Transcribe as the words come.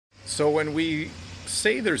So when we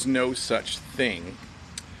say there's no such thing,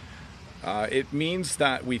 it means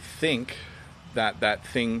that we think that that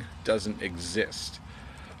thing doesn't exist.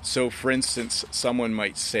 So, for instance, someone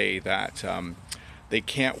might say that they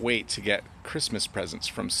can't wait to get Christmas presents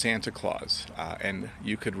from Santa Claus. And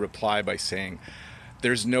you could reply by saying,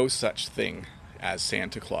 there's no such thing as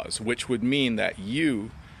Santa Claus, which would mean that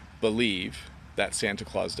you believe that Santa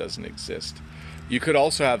Claus doesn't exist. You could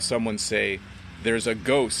also have someone say, there's a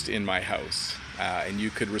ghost in my house. And you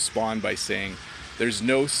could respond by saying, there's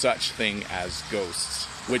no such thing as ghosts,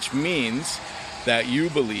 which means that you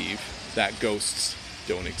believe that ghosts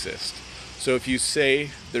don't exist. So if you say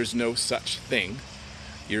there's no such thing,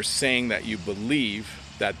 you're saying that you believe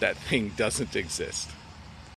that that thing doesn't exist.